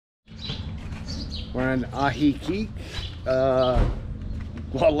We're in Ajijic,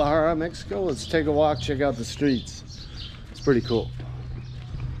 Guadalajara, Mexico. Let's take a walk, check out the streets. It's pretty cool.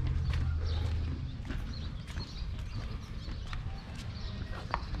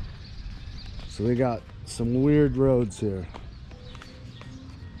 So they got some weird roads here.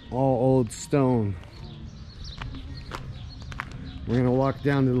 All old stone. We're gonna walk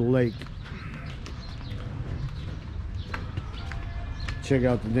down to the lake. Check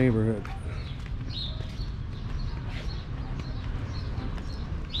out the neighborhood.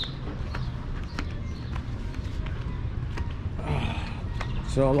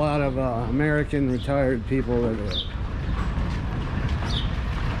 So a lot of American retired people live here.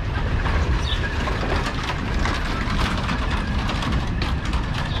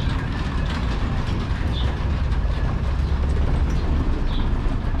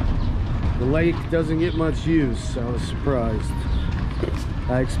 The lake doesn't get much use, so I was surprised.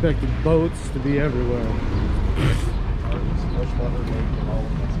 I expected boats to be everywhere.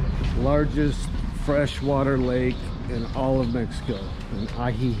 Largest freshwater lake in all of Mexico, in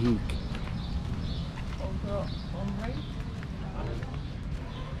Ajijic.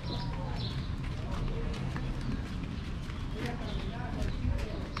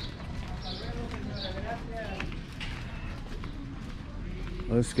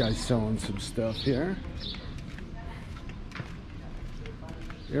 Well, this guy's selling some stuff here.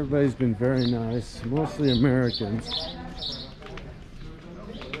 Everybody's been very nice, mostly Americans.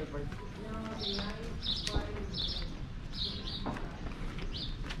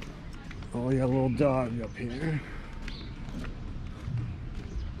 Oh, we got a little dog up here.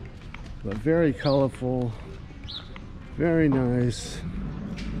 But very colorful, very nice.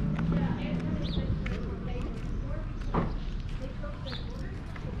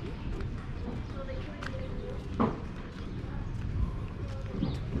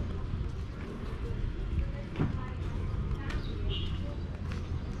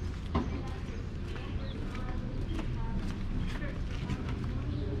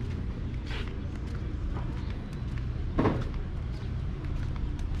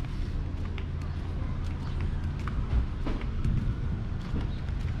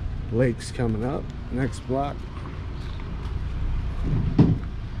 Lake's coming up, next block.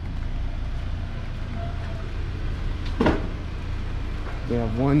 We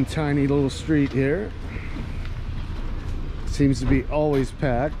have one tiny little street here. Seems to be always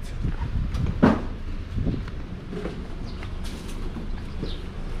packed.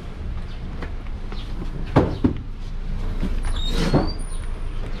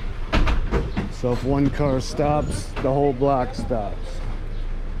 So if one car stops, the whole block stops.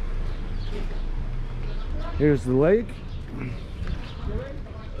 Here's the lake.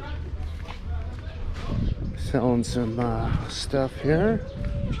 Selling some stuff here.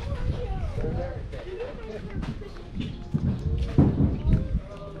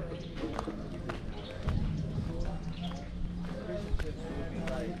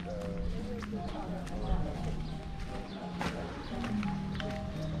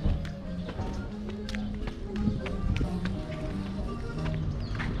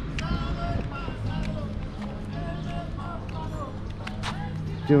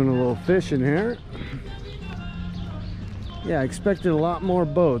 Doing a little fishing here. Yeah, I expected a lot more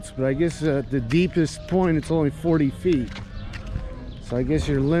boats, but I guess at the deepest point it's only 40 feet. So I guess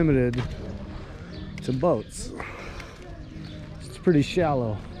you're limited to boats. It's pretty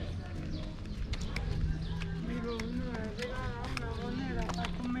shallow.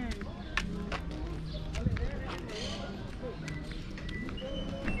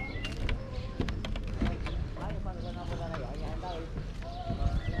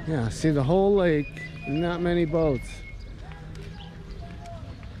 Yeah, see the whole lake, not many boats.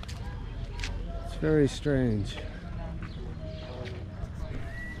 It's very strange.